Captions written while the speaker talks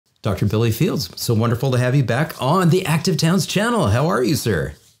Dr. Billy Fields, so wonderful to have you back on the Active Towns channel. How are you,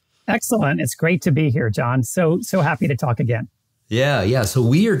 sir? Excellent. It's great to be here, John. So happy to talk again. Yeah. So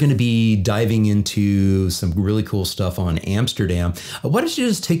we are going to be diving into some really cool stuff on Amsterdam. Why don't you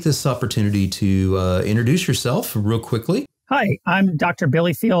just take this opportunity to introduce yourself real quickly? Hi, I'm Dr.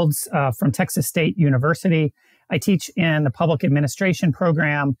 Billy Fields from Texas State University. I teach in the public administration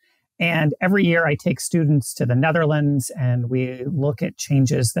program. And every year I take students to the Netherlands and we look at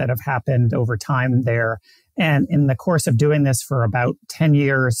changes that have happened over time there. And in the course of doing this for about 10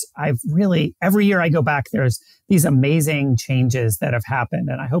 years, every year I go back, there's these amazing changes that have happened.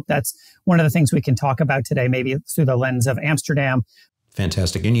 And I hope that's one of the things we can talk about today, maybe through the lens of Amsterdam.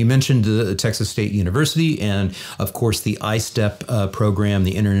 Fantastic. And you mentioned the Texas State University and, of course, the ISTEP program,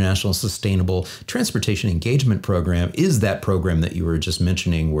 the International Sustainable Transportation Engagement Program, is that program that you were just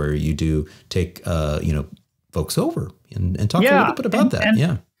mentioning where you do take, folks over and talk a little bit about that.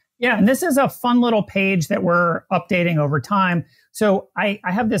 Yeah. And this is a fun little page that we're updating over time. So I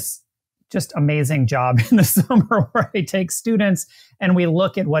have this just amazing job in the summer where I take students and we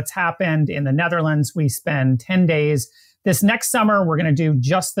look at what's happened in the Netherlands. We spend 10 days. This next summer, we're going to do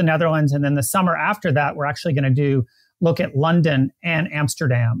just the Netherlands. And then the summer after that, we're actually going to look at London and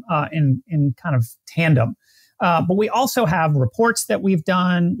Amsterdam in kind of tandem. But we also have reports that we've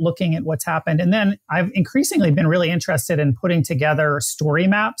done looking at what's happened. And then I've increasingly been really interested in putting together story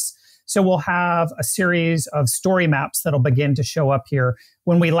maps. So we'll have a series of story maps that'll begin to show up here.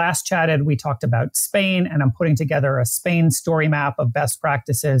 When we last chatted, we talked about Spain, and I'm putting together a Spain story map of best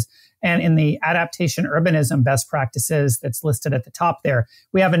practices. And in the adaptation urbanism best practices that's listed at the top there,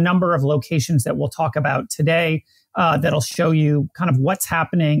 we have a number of locations that we'll talk about today that'll show you kind of what's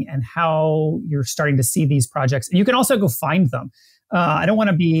happening and how you're starting to see these projects. And you can also go find them. I don't want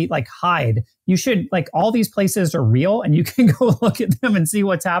to be like hide. You should, all these places are real and you can go look at them and see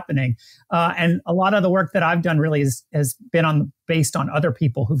what's happening. And a lot of the work that I've done really has been based on other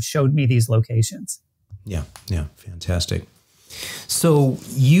people who've showed me these locations. Yeah. Fantastic. So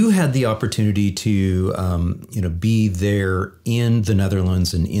you had the opportunity to, be there in the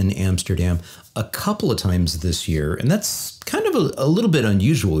Netherlands and in Amsterdam a couple of times this year. And that's kind of a little bit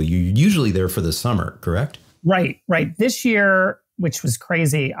unusual. You're usually there for the summer, correct? Right. This year, which was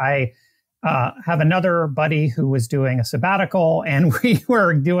crazy, I have another buddy who was doing a sabbatical and we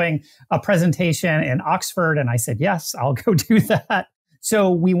were doing a presentation in Oxford. And I said, yes, I'll go do that.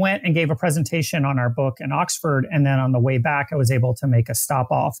 So we went and gave a presentation on our book in Oxford. And then on the way back, I was able to make a stop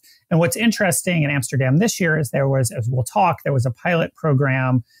off. And what's interesting in Amsterdam this year is there was a pilot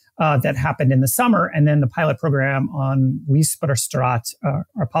program that happened in the summer. And then the pilot program on Wiesperstraat, I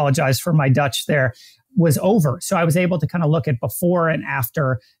apologize for my Dutch there, was over. So I was able to kind of look at before and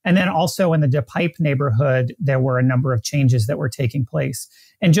after. And then also in the De Pijp neighborhood, there were a number of changes that were taking place.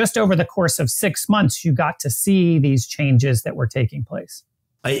 And just over the course of 6 months, you got to see these changes that were taking place.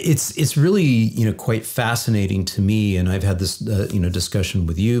 It's really, quite fascinating to me. And I've had this, discussion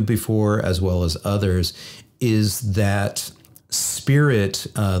with you before, as well as others, is that spirit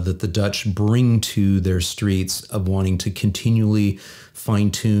that the Dutch bring to their streets of wanting to continually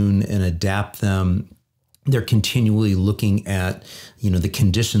fine tune and adapt them. They're continually looking at, the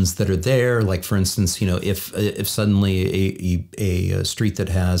conditions that are there. Like, for instance, if suddenly a street that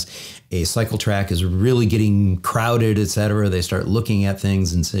has a cycle track is really getting crowded, et cetera, they start looking at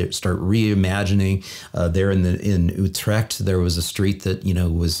things and start reimagining. There in Utrecht, there was a street that,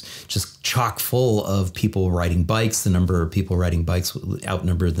 was just chock full of people riding bikes. The number of people riding bikes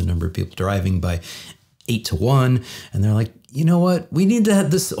outnumbered the number of people driving by 8 to 1. And they're like, you know what? We need to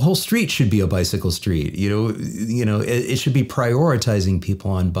have this whole street should be a bicycle street. It should be prioritizing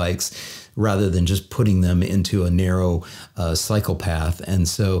people on bikes rather than just putting them into a narrow cycle path. And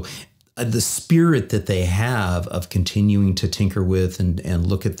so the spirit that they have of continuing to tinker with and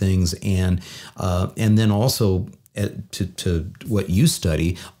look at things and then also to what you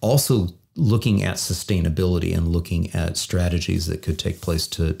study, also looking at sustainability and looking at strategies that could take place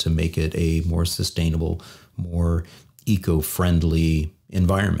to make it a more sustainable, more eco-friendly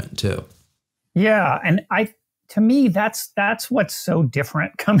environment too. Yeah. And to me, that's what's so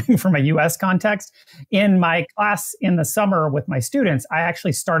different coming from a US context. In my class in the summer with my students, I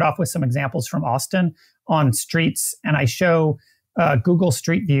actually start off with some examples from Austin on streets, and I show Google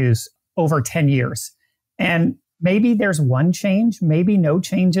Street Views over 10 years. And maybe there's one change, maybe no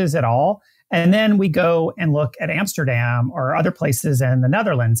changes at all. And then we go and look at Amsterdam or other places in the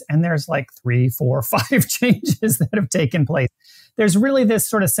Netherlands, and there's like 3, 4, 5 changes that have taken place. There's really this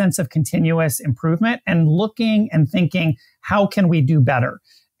sort of sense of continuous improvement and looking and thinking, how can we do better?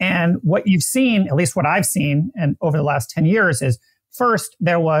 And what you've seen, at least what I've seen and over the last 10 years, is first,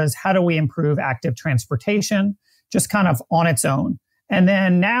 there was how do we improve active transportation, just kind of on its own. And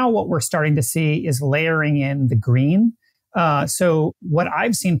then now what we're starting to see is layering in the green. So what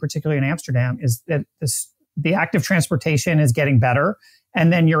I've seen, particularly in Amsterdam, is that the active transportation is getting better.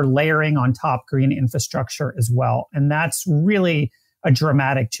 And then you're layering on top green infrastructure as well. And that's really a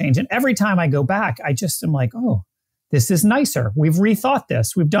dramatic change. And every time I go back, I just am like, oh, this is nicer. We've rethought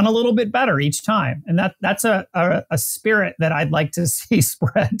this. We've done a little bit better each time. And that's a spirit that I'd like to see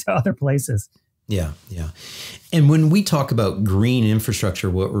spread to other places. Yeah, yeah. And when we talk about green infrastructure,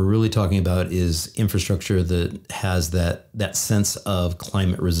 what we're really talking about is infrastructure that has that sense of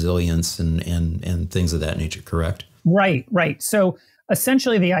climate resilience and things of that nature, correct? Right, right. So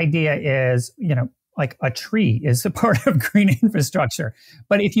essentially the idea is, like a tree is a part of green infrastructure.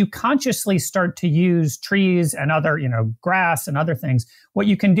 But if you consciously start to use trees and other, grass and other things, what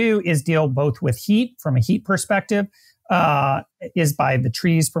you can do is deal both with heat from a heat perspective, is by the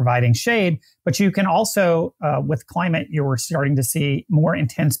trees providing shade. But you can also, with climate, you're starting to see more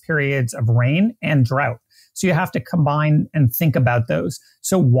intense periods of rain and drought. So you have to combine and think about those.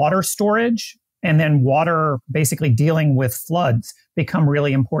 So water storage and then water basically dealing with floods become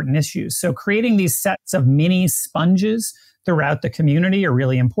really important issues. So creating these sets of mini sponges throughout the community are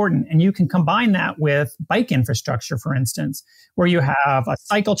really important. And you can combine that with bike infrastructure, for instance, where you have a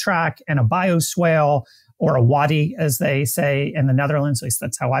cycle track and a bioswale, or a wadi, as they say in the Netherlands, at least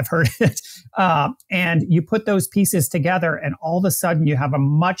that's how I've heard it. And you put those pieces together and all of a sudden you have a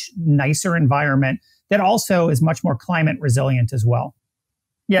much nicer environment that also is much more climate resilient as well.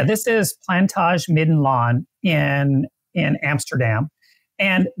 Yeah, this is Plantage Middenlaan in Amsterdam.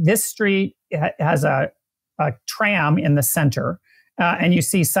 And this street has a tram in the center, and you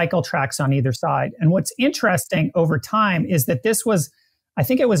see cycle tracks on either side. And what's interesting over time is that this was, I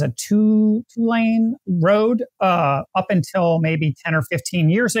think it was a two-lane road up until maybe 10 or 15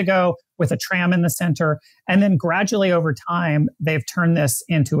 years ago with a tram in the center. And then gradually over time, they've turned this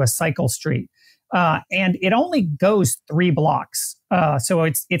into a cycle street. And it only goes 3 blocks. So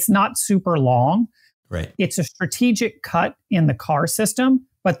it's not super long. Right. It's a strategic cut in the car system,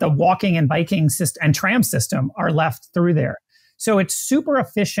 but the walking and biking system and tram system are left through there. So it's super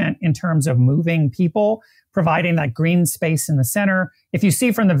efficient in terms of moving people, providing that green space in the center. If you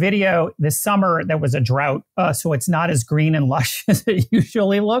see from the video, this summer there was a drought, so it's not as green and lush as it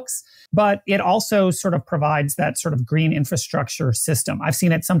usually looks, but it also sort of provides that sort of green infrastructure system. I've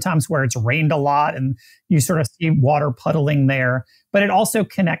seen it sometimes where it's rained a lot and you sort of see water puddling there, but it also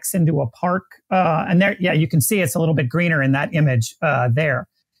connects into a park. And there, yeah, you can see it's a little bit greener in that image there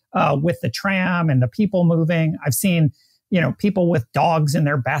with the tram and the people moving. I've seen people with dogs in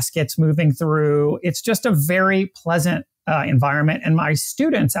their baskets moving through. It's just a very pleasant environment. And my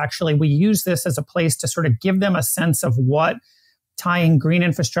students, actually, we use this as a place to sort of give them a sense of what tying green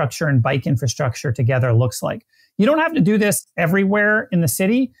infrastructure and bike infrastructure together looks like. You don't have to do this everywhere in the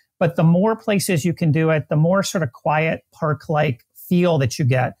city, but the more places you can do it, the more sort of quiet park-like feel that you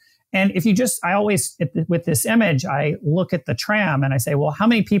get. And if you I always, with this image, I look at the tram and I say, well, how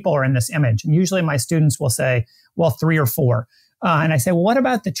many people are in this image? And usually my students will say, well, 3 or 4. And I say, well, what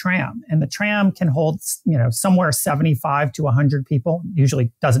about the tram? And the tram can hold, somewhere 75 to 100 people.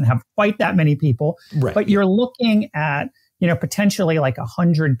 Usually doesn't have quite that many people, right. But you're looking at, potentially like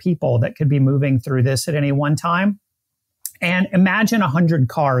 100 people that could be moving through this at any one time. And imagine 100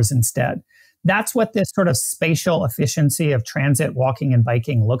 cars instead. That's what this sort of spatial efficiency of transit, walking, and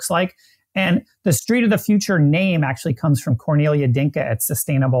biking looks like. And the Street of the Future name actually comes from Cornelia Dinke at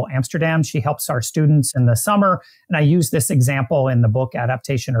Sustainable Amsterdam. She helps our students in the summer. And I use this example in the book,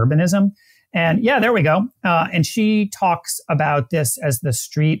 Adaptation Urbanism. And yeah, there we go. And she talks about this as the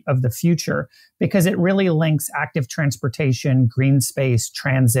street of the future because it really links active transportation, green space,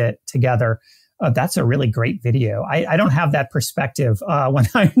 transit together. That's a really great video. I don't have that perspective when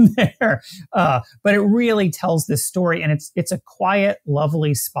I'm there, but it really tells this story. And it's a quiet,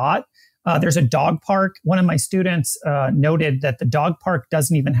 lovely spot. There's a dog park. One of my students noted that the dog park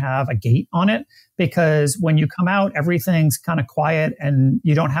doesn't even have a gate on it because when you come out, everything's kind of quiet and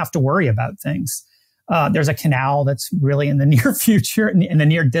you don't have to worry about things. There's a canal that's really in the near future, in the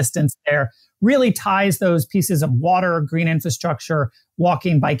near distance there, really ties those pieces of water, green infrastructure,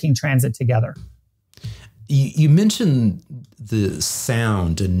 walking, biking, transit together. You mentioned the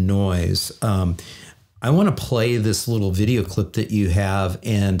sound and noise. I want to play this little video clip that you have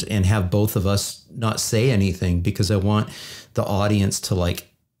and have both of us not say anything because I want the audience to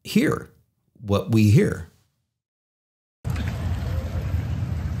hear what we hear.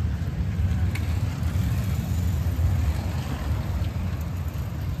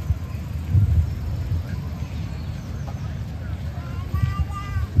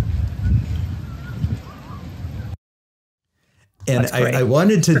 And I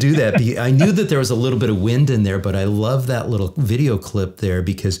wanted to do that. I knew that there was a little bit of wind in there, but I love that little video clip there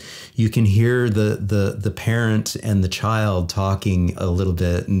because you can hear the parent and the child talking a little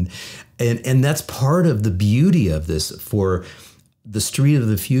bit. And that's part of the beauty of this. For the street of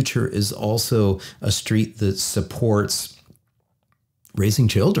the future is also a street that supports raising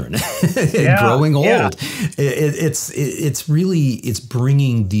children and growing old. Yeah. It's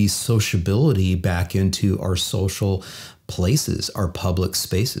bringing the sociability back into our social places, our public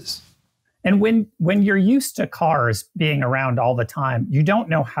spaces. And when you're used to cars being around all the time, you don't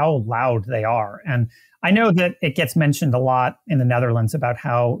know how loud they are. And I know that it gets mentioned a lot in the Netherlands about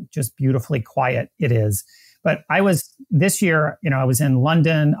how just beautifully quiet it is. But this year, I was in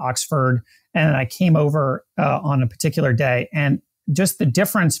London, Oxford, and I came over on a particular day, and just the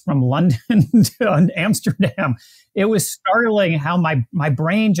difference from London to Amsterdam, it was startling how my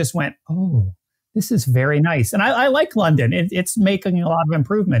brain just went, oh, this is very nice. And I like London. It's making a lot of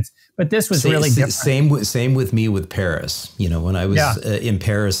improvements, but this was really different. Same with me with Paris. When I was in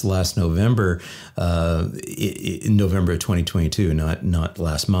Paris last November, in November of 2022, not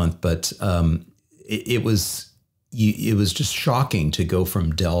last month, but it was just shocking to go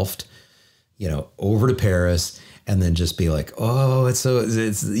from Delft, over to Paris. And then just be like, oh, it's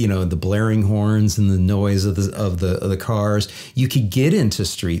the blaring horns and the noise of the cars. You could get into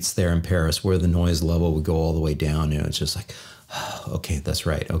streets there in Paris where the noise level would go all the way down. It's just like, oh, okay, that's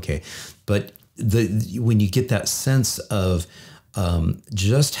right, okay. But when you get that sense of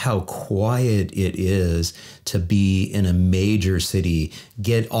just how quiet it is to be in a major city,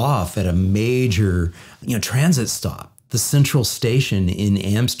 get off at a major transit stop. The central station in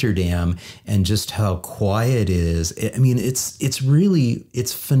Amsterdam, and just how quiet it is. I mean,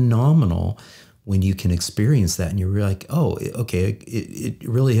 it's phenomenal when you can experience that and you're like, oh, okay, it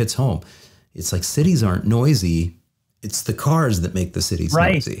really hits home. It's like cities aren't noisy. It's the cars that make the cities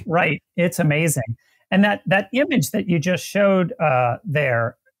noisy. Right. It's amazing. And that image that you just showed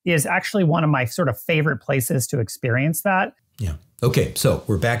there is actually one of my sort of favorite places to experience that. Yeah. Okay, so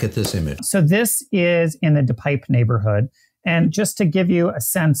we're back at this image. So this is in the De Pijp neighborhood. And just to give you a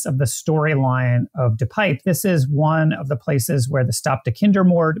sense of the storyline of De Pijp, this is one of the places where the Stop de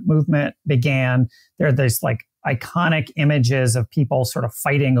Kindermoord movement began. There's like iconic images of people sort of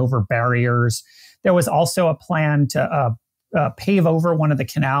fighting over barriers. There was also a plan to pave over one of the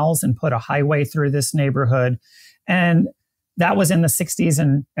canals and put a highway through this neighborhood. And that was in the 60s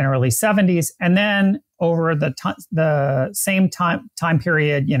and early 70s. And then over the same time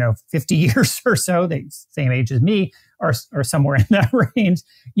period, 50 years or so, the same age as me, or somewhere in that range,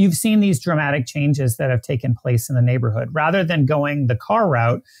 you've seen these dramatic changes that have taken place in the neighborhood. Rather than going the car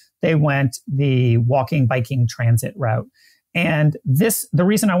route, they went the walking, biking, transit route. And the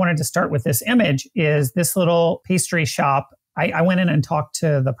reason I wanted to start with this image is this little pastry shop. I went in and talked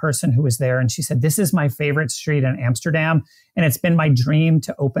to the person who was there, and she said, this is my favorite street in Amsterdam, and it's been my dream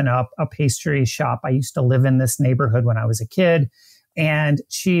to open up a pastry shop. I used to live in this neighborhood when I was a kid, and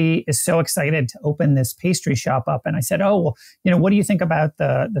she is so excited to open this pastry shop up. And I said, oh, well, what do you think about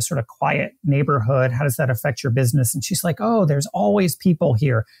the sort of quiet neighborhood? How does that affect your business? And she's like, oh, there's always people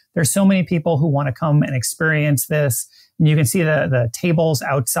here. There's so many people who want to come and experience this. And you can see the tables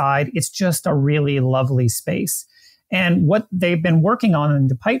outside. It's just a really lovely space. And what they've been working on in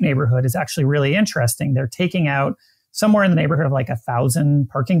the De Pijp neighborhood is actually really interesting. They're taking out somewhere in the neighborhood of like 1,000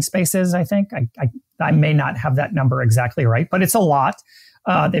 parking spaces, I think. I may not have that number exactly right, but it's a lot.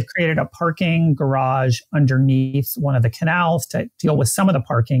 They've created a parking garage underneath one of the canals to deal with some of the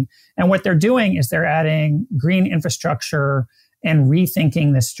parking. And what they're doing is they're adding green infrastructure and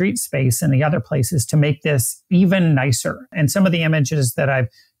rethinking the street space in the other places to make this even nicer. And some of the images that I've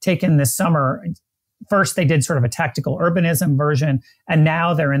taken this summer, first, they did sort of a tactical urbanism version, and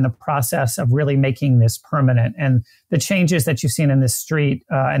now they're in the process of really making this permanent. And the changes that you've seen in this street,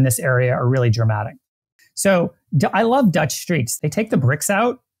 in this area, are really dramatic. So I love Dutch streets. They take the bricks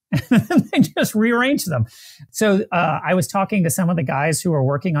out and they just rearrange them. So I was talking to some of the guys who were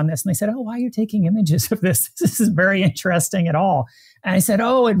working on this, and they said, oh, why are you taking images of this? This is very interesting at all. And I said,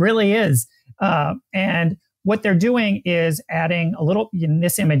 oh, it really is. And what they're doing is adding a little, in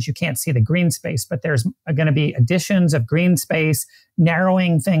this image, you can't see the green space, but there's going to be additions of green space,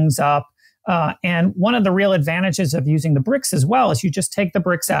 narrowing things up. And one of the real advantages of using the bricks as well is you just take the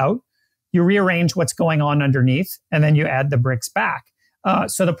bricks out, you rearrange what's going on underneath, and then you add the bricks back.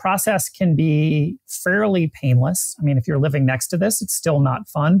 So the process can be fairly painless. I mean, if you're living next to this, it's still not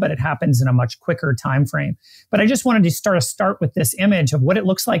fun, but it happens in a much quicker time frame. But I just wanted to start with this image of what it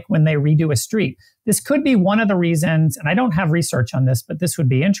looks like when they redo a street. This could be one of the reasons, and I don't have research on this, but this would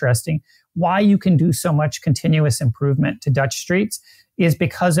be interesting, why you can do so much continuous improvement to Dutch streets is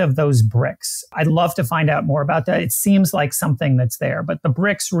because of those bricks. I'd love to find out more about that. It seems like something that's there, but the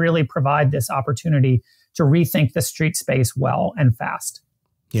bricks really provide this opportunity to rethink the street space well and fast.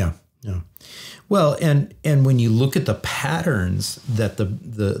 Yeah. Yeah. Well, and when you look at the patterns that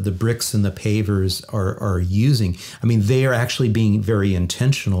the bricks and the pavers are using, I mean, they are actually being very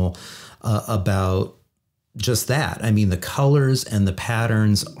intentional about just that. I mean, the colors and the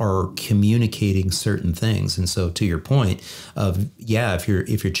patterns are communicating certain things. And so to your point of, yeah, if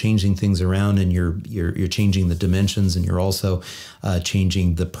you're changing things around and you're changing the dimensions and you're also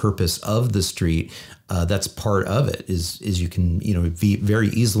changing the purpose of the street, that's part of it is you can, very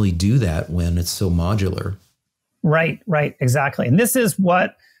easily do that when it's so modular. Right, exactly. And this is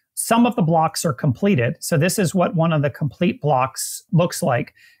what some of the blocks are completed. So this is what one of the complete blocks looks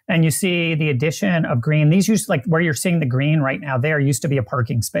like. And you see the addition of green. These used like where you're seeing the green right now, there used to be a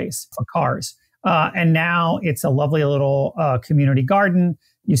parking space for cars. And now it's a lovely little community garden.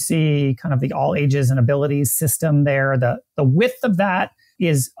 You see kind of the all ages and abilities system there. The width of that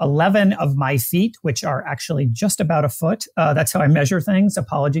is 11 of my feet, which are actually just about a foot. That's how I measure things.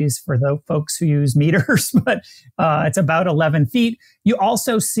 Apologies for the folks who use meters, but it's about 11 feet. You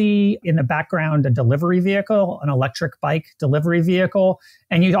also see in the background a delivery vehicle, an electric bike delivery vehicle,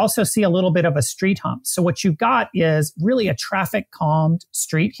 and you also see a little bit of a street hump. So what you've got is really a traffic calmed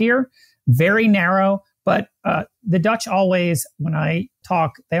street here, very narrow. But the Dutch always, when I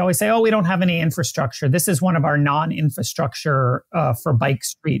talk, they always say, oh, we don't have any infrastructure. This is one of our non-infrastructure for bike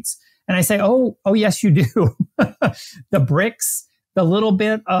streets. And I say, oh, yes, you do. The bricks, the little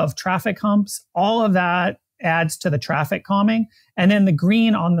bit of traffic humps, all of that adds to the traffic calming. And then the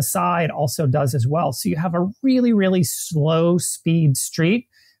green on the side also does as well. So you have a really, really slow speed street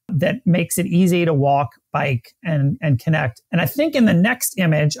that makes it easy to walk, bike, and connect. And I think in the next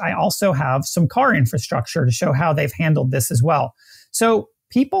image, I also have some car infrastructure to show how they've handled this as well. So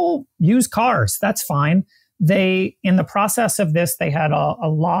people use cars. That's fine. In the process of this, they had a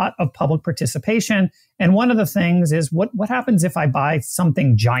lot of public participation. And one of the things is what happens if I buy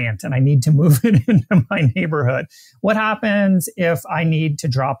something giant and I need to move it into my neighborhood? What happens if I need to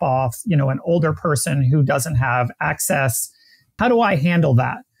drop off, an older person who doesn't have access? How do I handle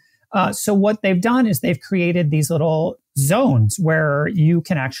that? So what they've done is they've created these little zones where you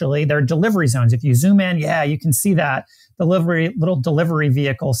can they're delivery zones. If you zoom in, you can see that little delivery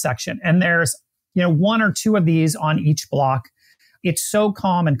vehicle section. And there's, one or two of these on each block. It's so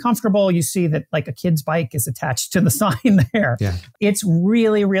calm and comfortable. You see that like a kid's bike is attached to the sign there. Yeah. It's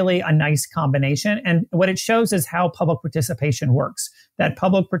really, really a nice combination. And what it shows is how public participation works. That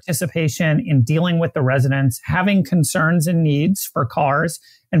public participation in dealing with the residents, having concerns and needs for cars,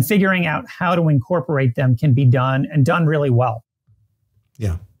 and figuring out how to incorporate them can be done and done really well.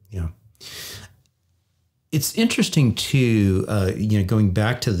 Yeah. It's interesting too, going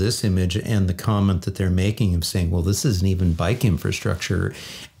back to this image and the comment that they're making of saying, well, this isn't even bike infrastructure.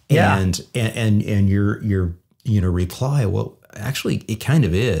 And your reply, well, actually it kind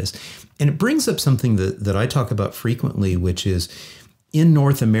of is. And it brings up something that I talk about frequently, which is in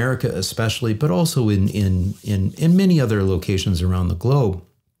North America especially, but also in many other locations around the globe.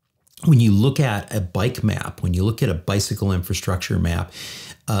 When you look at a bike map, when you look at a bicycle infrastructure map,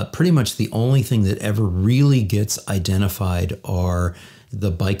 pretty much the only thing that ever really gets identified are the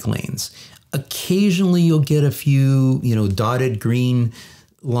bike lanes. Occasionally you'll get a few, dotted green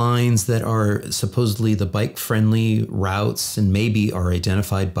lines that are supposedly the bike-friendly routes and maybe are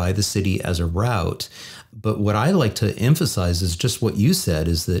identified by the city as a route. But what I like to emphasize is just what you said,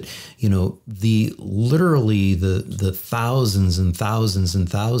 is that, literally the thousands and thousands and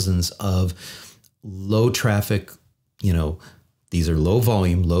thousands of low traffic, these are low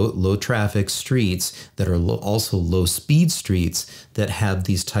volume, low traffic streets that are also low speed streets that have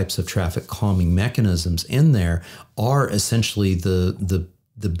these types of traffic calming mechanisms in there are essentially the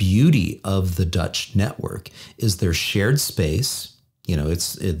beauty of the Dutch network. Is there shared space?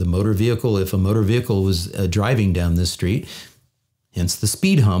 It's the motor vehicle. If a motor vehicle was driving down this street, hence the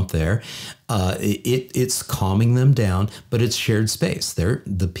speed hump there, it's calming them down, but it's shared space.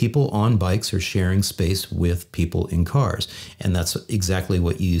 The people on bikes are sharing space with people in cars. And that's exactly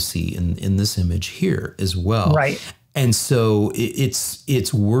what you see in this image here as well. Right. And so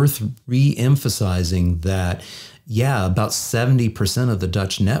it's worth re-emphasizing that, about 70% of the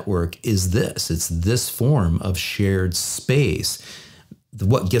Dutch network is this. It's this form of shared space.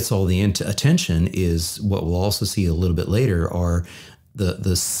 what gets all the attention is what we'll also see a little bit later are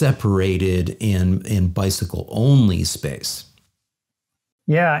the separated and bicycle only space.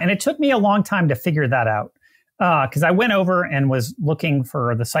 Yeah, and it took me a long time to figure that out because I went over and was looking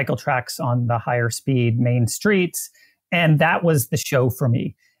for the cycle tracks on the higher speed main streets, and that was the show for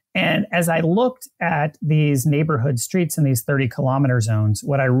me. And as I looked at these neighborhood streets in these 30-kilometer zones,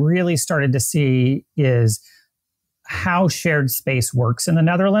 what I really started to see is how shared space works in the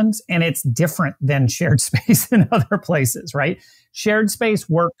Netherlands. And it's different than shared space in other places, right? Shared space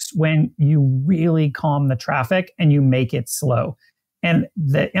works when you really calm the traffic and you make it slow. And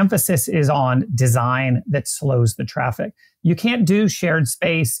the emphasis is on design that slows the traffic. You can't do shared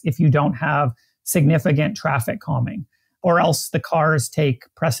space if you don't have significant traffic calming, or else the cars take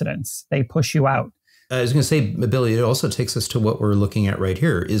precedence. They push you out. I was going to say, Billy, it also takes us to what we're looking at right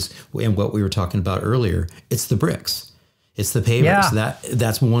here and what we were talking about earlier. It's the bricks. It's the pavers. Yeah.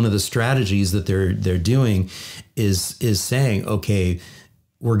 That's one of the strategies that they're doing is saying, okay,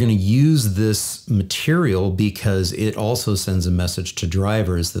 we're going to use this material because it also sends a message to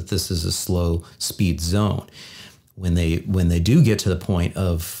drivers that this is a slow speed zone. When they do get to the point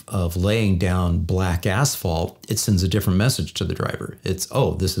of laying down black asphalt, it sends a different message to the driver. It's,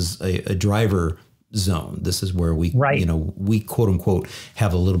 oh, this is a driver zone. This is where we, we quote unquote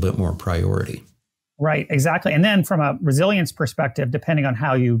have a little bit more priority. Right, exactly. And then from a resilience perspective, depending on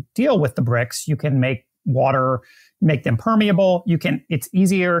how you deal with the bricks, you can make water, make them permeable. It's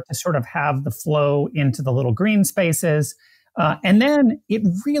easier to sort of have the flow into the little green spaces. And then it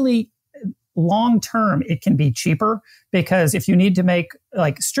really, long term, it can be cheaper because if you need to make,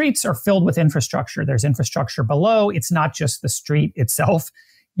 like, streets are filled with infrastructure. There's infrastructure below. It's not just the street itself.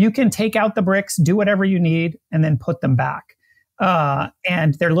 You can take out the bricks, do whatever you need, and then put them back.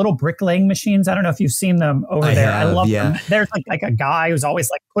 And they're little bricklaying machines. I don't know if you've seen them over there. I love them. There's like a guy who's always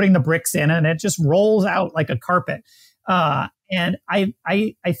like putting the bricks in, and it just rolls out like a carpet. And I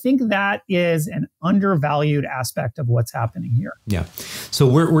think that is an undervalued aspect of what's happening here. Yeah. So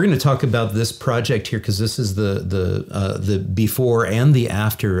we're going to talk about this project here because this is the before and the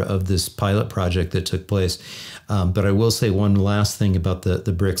after of this pilot project that took place. But I will say one last thing about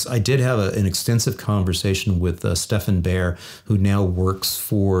the bricks. I did have an extensive conversation with Stefan Baer, who now works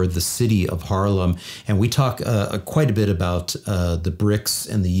for the City of Haarlem. And we talk quite a bit about the bricks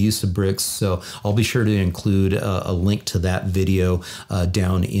and the use of bricks. So I'll be sure to include a link to that video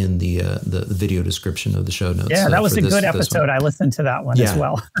down in the video description of the show notes. Yeah, that was a good episode. I listened to that one as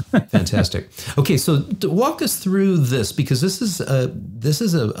well. Fantastic. Okay, so walk us through this, because this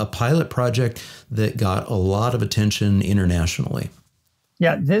is a pilot project that got a lot of attention internationally.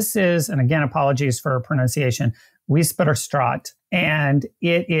 Yeah, this is, and again, apologies for pronunciation, Weesperstraat, and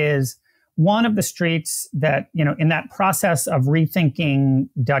it is one of the streets that, in that process of rethinking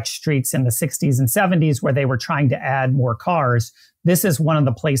Dutch streets in the 60s and 70s, where they were trying to add more cars, this is one of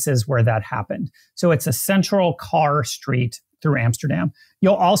the places where that happened. So it's a central car street through Amsterdam.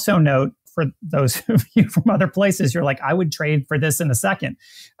 You'll also note, for those of you from other places, you're like, I would trade for this in a second.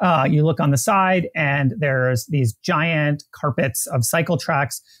 You look on the side and there's these giant carpets of cycle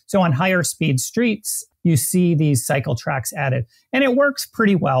tracks. So on higher speed streets, you see these cycle tracks added, and it works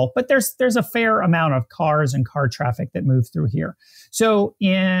pretty well, but there's a fair amount of cars and car traffic that move through here. So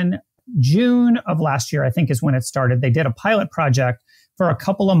in June of last year, I think is when it started, they did a pilot project for a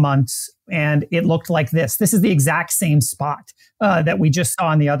couple of months, and it looked like this. This is the exact same spot that we just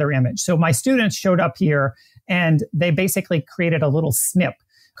saw in the other image. So my students showed up here, and they basically created a little snip.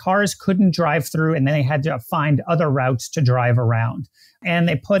 Cars couldn't drive through, and then they had to find other routes to drive around. And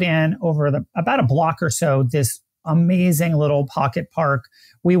they put in over about a block or so this amazing little pocket park.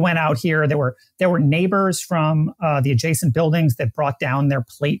 We went out here. There were neighbors from the adjacent buildings that brought down their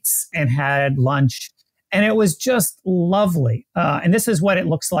plates and had lunch. And it was just lovely. And this is what it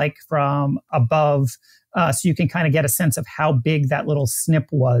looks like from above. So you can kind of get a sense of how big that little snip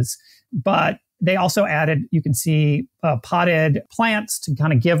was. But they also added, you can see potted plants to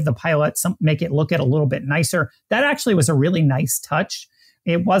kind of give the pilot make it look a little bit nicer. That actually was a really nice touch.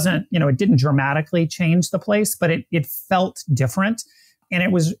 It wasn't, it didn't dramatically change the place, but it felt different. And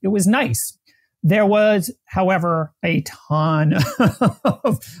it was nice. There was, however, a ton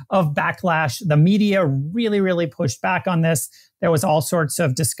of backlash. The media really, really pushed back on this. There was all sorts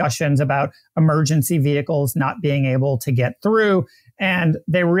of discussions about emergency vehicles not being able to get through. And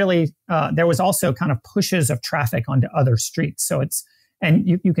they really, there was also kind of pushes of traffic onto other streets. So and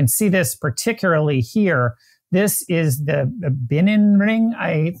you can see this particularly here. This is the Binnenring,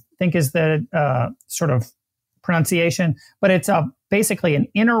 I think is the sort of pronunciation, but it's basically an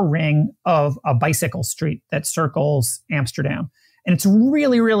inner ring of a bicycle street that circles Amsterdam. And it's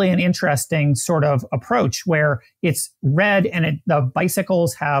really, really an interesting sort of approach where it's red and the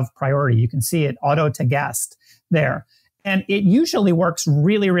bicycles have priority. You can see it auto to guest there. And it usually works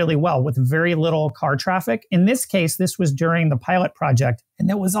really, really well with very little car traffic. In this case, this was during the pilot project, and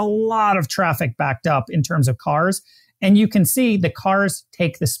there was a lot of traffic backed up in terms of cars. And you can see the cars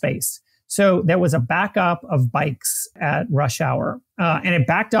take the space. So there was a backup of bikes at rush hour, and it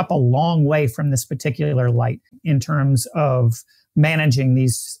backed up a long way from this particular light in terms of managing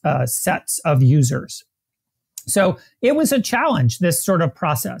these sets of users. So it was a challenge, this sort of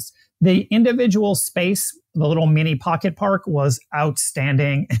process. The individual space, the little mini pocket park, was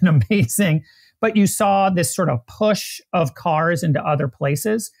outstanding and amazing. But you saw this sort of push of cars into other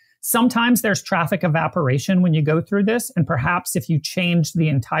places. Sometimes there's traffic evaporation when you go through this. And perhaps if you changed the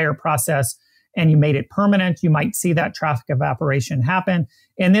entire process and you made it permanent, you might see that traffic evaporation happen.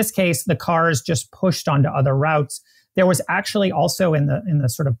 In this case, the cars just pushed onto other routes. There was actually also in the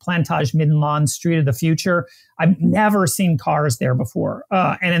sort of Plantage Middenlaan Street of the Future, I've never seen cars there before.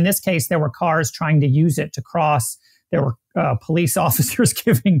 And in this case, there were cars trying to use it to cross. There were police officers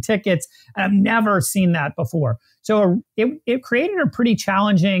giving tickets. And I've never seen that before. So it created a pretty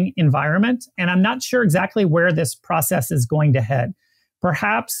challenging environment. And I'm not sure exactly where this process is going to head.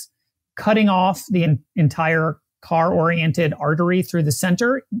 Perhaps cutting off the entire car-oriented artery through the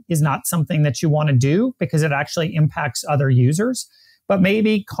center is not something that you want to do because it actually impacts other users. But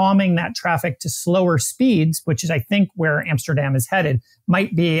maybe calming that traffic to slower speeds, which is, I think, where Amsterdam is headed,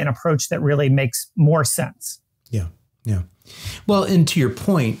 might be an approach that really makes more sense. Yeah, yeah. Well, and to your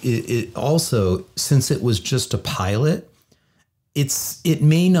point, it also, since it was just a pilot, it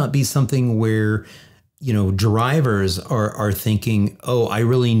may not be something where, you know, drivers are thinking, oh, I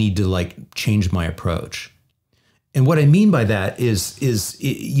really need to like change my approach. And what I mean by that is,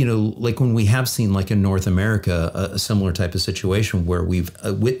 you know, like when we have seen like in North America, a similar type of situation where we've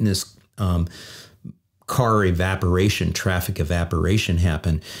witnessed car evaporation, traffic evaporation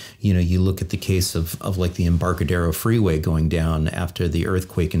happen. You know, you look at the case of like the Embarcadero Freeway going down after the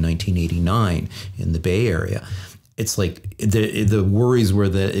earthquake in 1989 in the Bay Area. It's like the worries were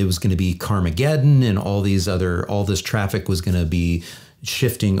that it was going to be Carmageddon and all this traffic was going to be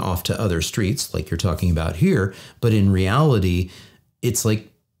shifting off to other streets like you're talking about here. But in reality, it's like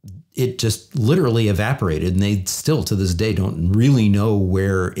it just literally evaporated, and they still to this day don't really know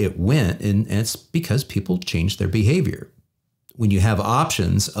where it went. And it's because people changed their behavior. When you have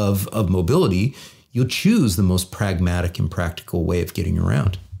options of mobility, you'll choose the most pragmatic and practical way of getting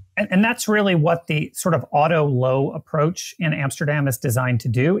around. And that's really what the sort of auto low approach in Amsterdam is designed to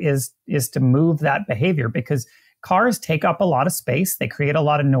do, is to move that behavior, because cars take up a lot of space, they create a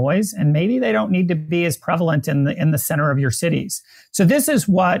lot of noise, and maybe they don't need to be as prevalent in the center of your cities. So this is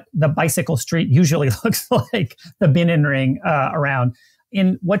what the bicycle street usually looks like, the Binnenring around.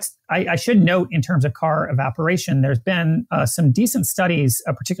 I should note in terms of car evaporation, there's been some decent studies,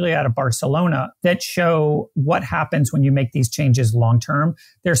 particularly out of Barcelona, that show what happens when you make these changes long term.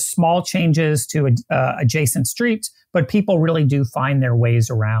 There's small changes to adjacent streets, but people really do find their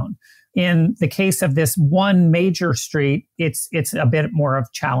ways around. In the case of this one major street, it's a bit more of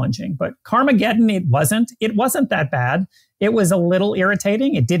challenging. But Carmageddon, it wasn't that bad. It was a little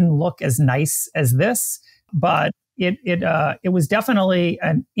irritating. It didn't look as nice as this, but it was definitely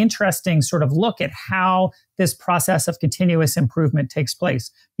an interesting sort of look at how this process of continuous improvement takes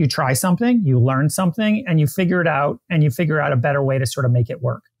place. You try something, you learn something, and you figure it out, and you figure out a better way to sort of make it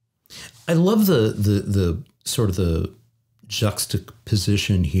work. I love the sort of the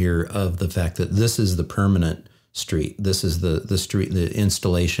juxtaposition here of the fact that this is the permanent street. This is the street, the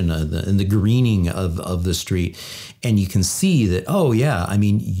installation and the greening of the street. And you can see that, oh yeah, I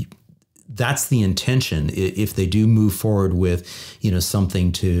mean, that's the intention. If they do move forward with, you know,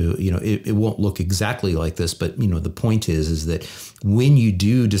 something to, you know, it won't look exactly like this, but, you know, the point is that when you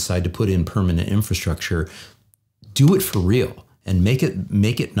do decide to put in permanent infrastructure, do it for real. And make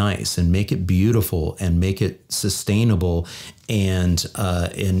it nice, and make it beautiful, and make it sustainable, and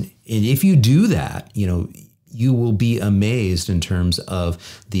if you do that, you know, you will be amazed in terms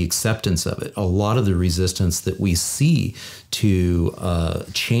of the acceptance of it. A lot of the resistance that we see to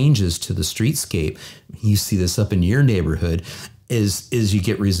changes to the streetscape, you see this up in your neighborhood, is you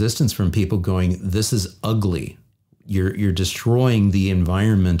get resistance from people going, "This is ugly. You're destroying the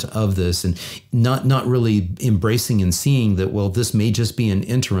environment of this," and not really embracing and seeing that, well, this may just be an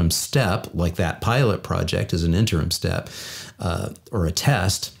interim step, like that pilot project is an interim step or a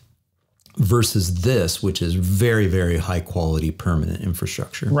test, versus this, which is very, very high quality permanent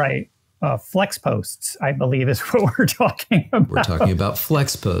infrastructure. Right. flex posts, I believe is what we're talking about. We're talking about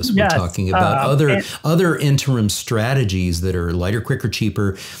flex posts. Yes. We're talking about other interim strategies that are lighter, quicker,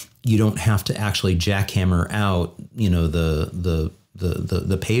 cheaper. You don't have to actually jackhammer out,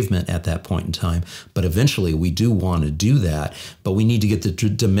 the pavement at that point in time. But eventually we do want to do that, but we need to get the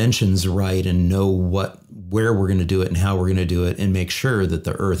dimensions right and know where we're going to do it and how we're going to do it, and make sure that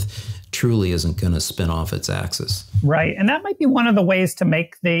the Earth truly isn't going to spin off its axis. Right. And that might be one of the ways to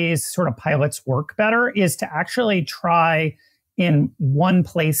make these sort of pilots work better, is to actually try in one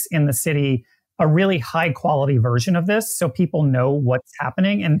place in the city a really high quality version of this, so people know what's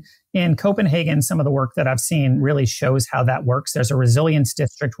happening. And in Copenhagen, some of the work that I've seen really shows how that works. There's a resilience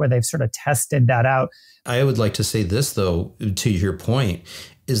district where they've sort of tested that out. I would like to say this, though, to your point,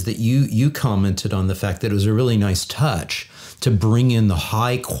 is that you commented on the fact that it was a really nice touch to bring in the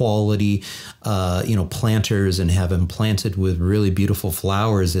high quality, planters and have them planted with really beautiful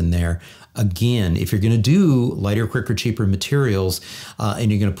flowers in there. Again, if you're going to do lighter, quicker, cheaper materials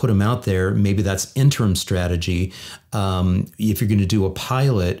and you're going to put them out there, maybe that's interim strategy. If you're going to do a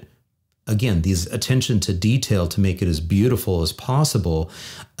pilot, again, these attention to detail to make it as beautiful as possible.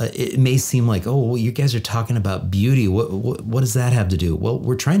 It may seem like, oh, well, you guys are talking about beauty. What does that have to do? Well,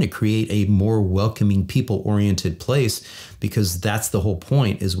 we're trying to create a more welcoming, people-oriented place, because that's the whole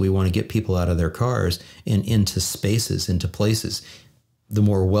point, is we want to get people out of their cars and into spaces, into places. The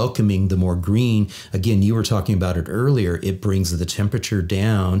more welcoming, the more green. Again, you were talking about it earlier. It brings the temperature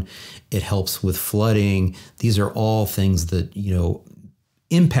down. It helps with flooding. These are all things that,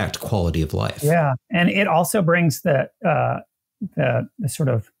 impact quality of life. Yeah. And it also brings the sort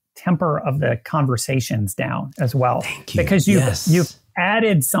of temper of the conversations down as well. Thank you. Because you've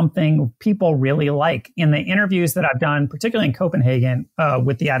added something people really like. In the interviews that I've done, particularly in Copenhagen,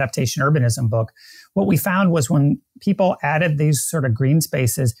 with the Adaptation Urbanism book, what we found was when people added these sort of green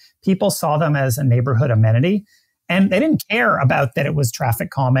spaces, people saw them as a neighborhood amenity. And they didn't care about that it was traffic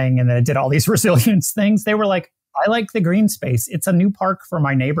calming and that it did all these resilience things. They were like, I like the green space. It's a new park for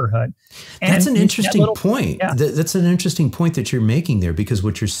my neighborhood. And that's an interesting point. Yeah. That's an interesting point that you're making there, because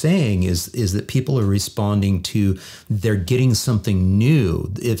what you're saying is that people are responding to, they're getting something new.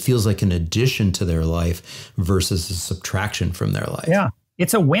 It feels like an addition to their life versus a subtraction from their life. Yeah,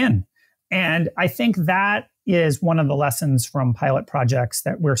 it's a win. And I think that is one of the lessons from pilot projects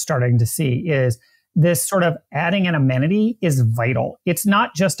that we're starting to see, is this sort of adding an amenity is vital. It's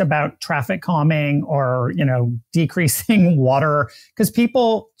not just about traffic calming or, decreasing water, because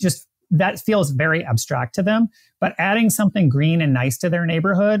people just, that feels very abstract to them. But adding something green and nice to their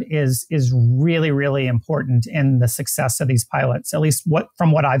neighborhood is really, really important in the success of these pilots, at least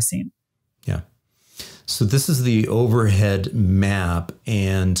from what I've seen. Yeah. So this is the overhead map,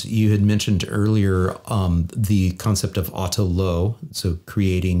 and you had mentioned earlier the concept of auto-low, so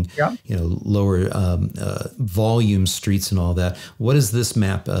creating lower volume streets and all that. What is this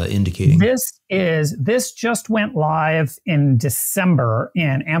map indicating? This just went live in December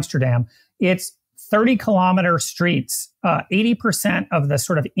in Amsterdam. It's 30-kilometer streets. 80% of the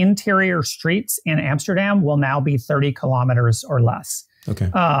sort of interior streets in Amsterdam will now be 30 kilometers or less.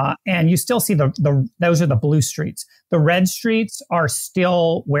 Okay. And you still see those are the blue streets. The red streets are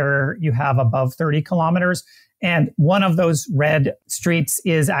still where you have above 30 kilometers. And one of those red streets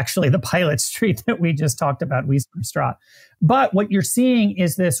is actually the pilot street that we just talked about, Wiesbadenstraat. But what you're seeing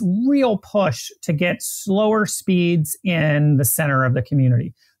is this real push to get slower speeds in the center of the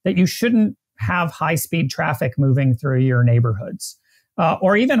community, that you shouldn't have high-speed traffic moving through your neighborhoods.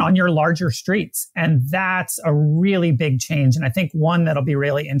 Or even on your larger streets. And that's a really big change. And I think one that'll be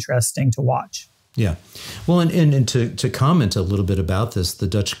really interesting to watch. Yeah. Well, and to comment a little bit about this, the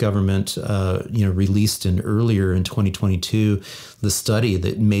Dutch government, released earlier in 2022, the study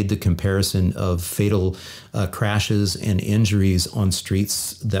that made the comparison of fatal crashes and injuries on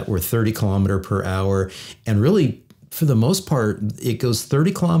streets that were 30 kilometer per hour. And really, for the most part, it goes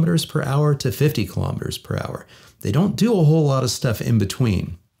 30 kilometers per hour to 50 kilometers per hour. They don't do a whole lot of stuff in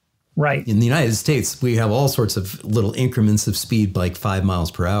between. Right. In the United States, we have all sorts of little increments of speed, like 5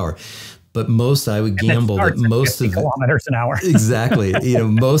 miles per hour. But I would gamble that most of kilometers an hour. Exactly.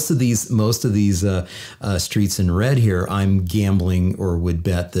 Most of these streets in red here, I'm gambling or would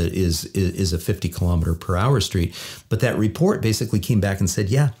bet that is a 50 kilometer per hour street. But that report basically came back and said,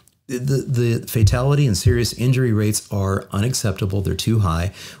 yeah, the fatality and serious injury rates are unacceptable. They're too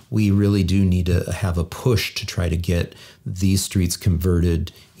high. We really do need to have a push to try to get these streets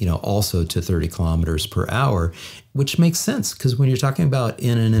converted, also to 30 kilometers per hour, which makes sense, because when you're talking about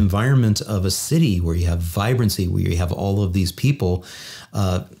in an environment of a city where you have vibrancy, where you have all of these people,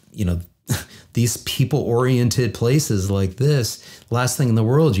 these people-oriented places like this, last thing in the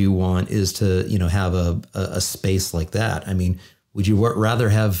world you want is to, have a space like that. I mean, would you rather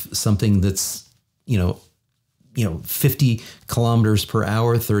have something that's, 50 kilometers per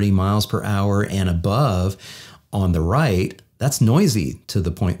hour, 30 miles per hour and above on the right? That's noisy, to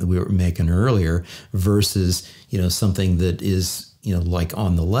the point that we were making earlier, versus, something that is, like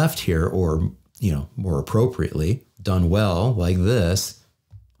on the left here, or, more appropriately done well like this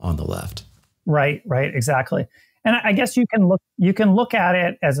on the left. Right, exactly. And I guess you can look at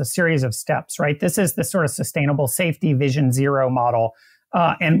it as a series of steps, right? This is the sort of sustainable safety Vision Zero model,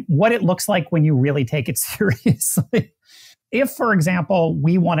 and what it looks like when you really take it seriously. If, for example,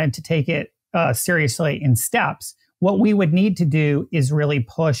 we wanted to take it seriously in steps, what we would need to do is really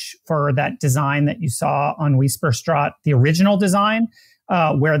push for that design that you saw on Weesperstraat, the original design,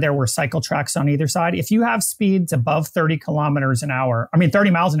 where there were cycle tracks on either side. If you have speeds above 30 miles an hour,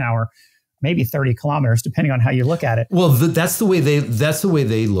 maybe 30 kilometers, depending on how you look at it. Well, that's the way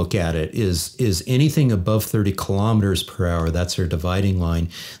they look at it, is anything above 30 kilometers per hour, that's their dividing line,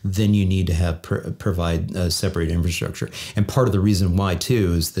 then you need to have provide separate infrastructure. And part of the reason why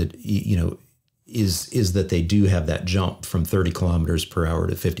too is that, is that they do have that jump from 30 kilometers per hour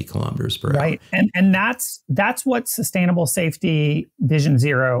to 50 kilometers per hour. Right. And that's what sustainable safety Vision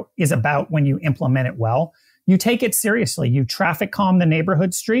Zero is about when you implement it well. You take it seriously. You traffic calm the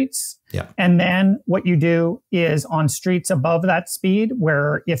neighborhood streets. Yeah. And then what you do is on streets above that speed,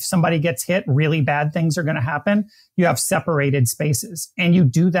 where if somebody gets hit, really bad things are going to happen. You have separated spaces, and you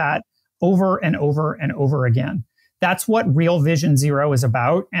do that over and over and over again. That's what real Vision Zero is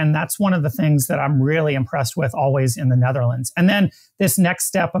about. And that's one of the things that I'm really impressed with always in the Netherlands. And then this next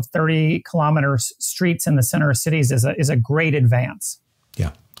step of 30 kilometers streets in the center of cities is a great advance.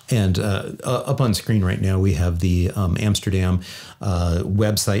 Yeah. And up on screen right now, we have the Amsterdam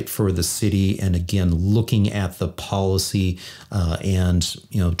website for the city. And again, looking at the policy and,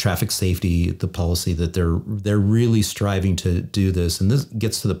 traffic safety, the policy that they're really striving to do this. And this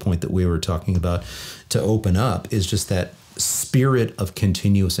gets to the point that we were talking about to open up, is just that spirit of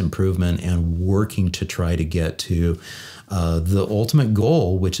continuous improvement and working to try to get to the ultimate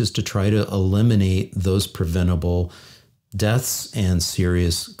goal, which is to try to eliminate those preventable deaths and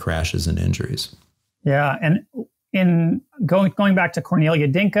serious crashes and injuries. Yeah. And in going back to Cornelia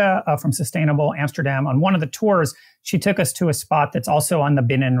Dinka from Sustainable Amsterdam, on one of the tours, she took us to a spot that's also on the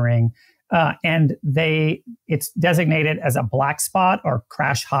Binnenring. And it's designated as a black spot or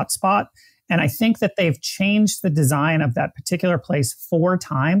crash hotspot. And I think that they've changed the design of that particular place 4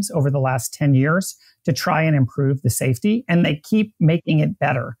 times over the last 10 years to try and improve the safety. And they keep making it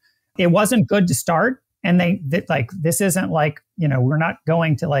better. It wasn't good to start. And this isn't like, we're not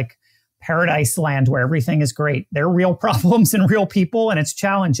going to like paradise land where everything is great. There are real problems and real people, and it's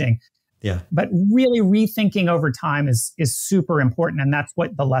challenging. Yeah. But really rethinking over time is super important. And that's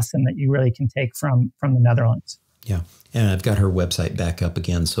what the lesson that you really can take from the Netherlands. Yeah. And I've got her website back up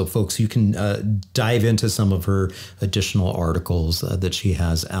again. So folks, you can dive into some of her additional articles that she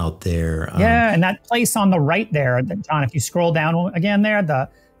has out there. Yeah. And that place on the right there, John, if you scroll down again there,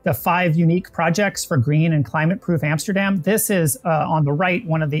 the 5 unique projects for green and climate-proof Amsterdam. This is on the right,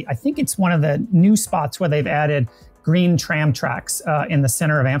 I think it's one of the new spots where they've added green tram tracks in the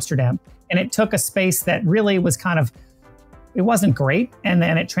center of Amsterdam. And it took a space that really was it wasn't great. And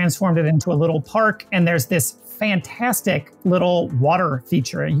then it transformed it into a little park. And there's this fantastic little water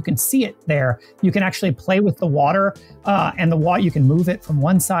feature. You can see it there. You can actually play with the water and the water. You can move it from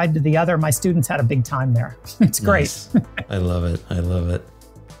one side to the other. My students had a big time there. It's great. Nice. I love it. I love it.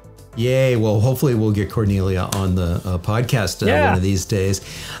 Yay. Well, hopefully we'll get Cornelia on the podcast one of these days.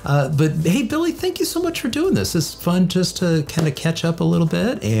 But hey, Billy, thank you so much for doing this. It's fun just to kind of catch up a little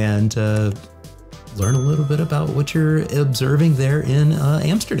bit and learn a little bit about what you're observing there in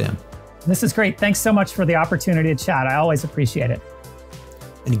Amsterdam. This is great. Thanks so much for the opportunity to chat. I always appreciate it.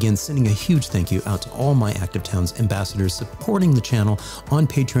 And again, sending a huge thank you out to all my Active Towns ambassadors supporting the channel on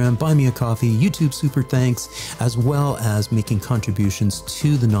Patreon, Buy Me a Coffee, YouTube Super Thanks, as well as making contributions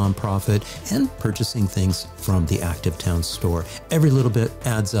to the nonprofit and purchasing things from the Active Towns store. Every little bit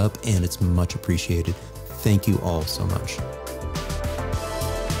adds up and it's much appreciated. Thank you all so much.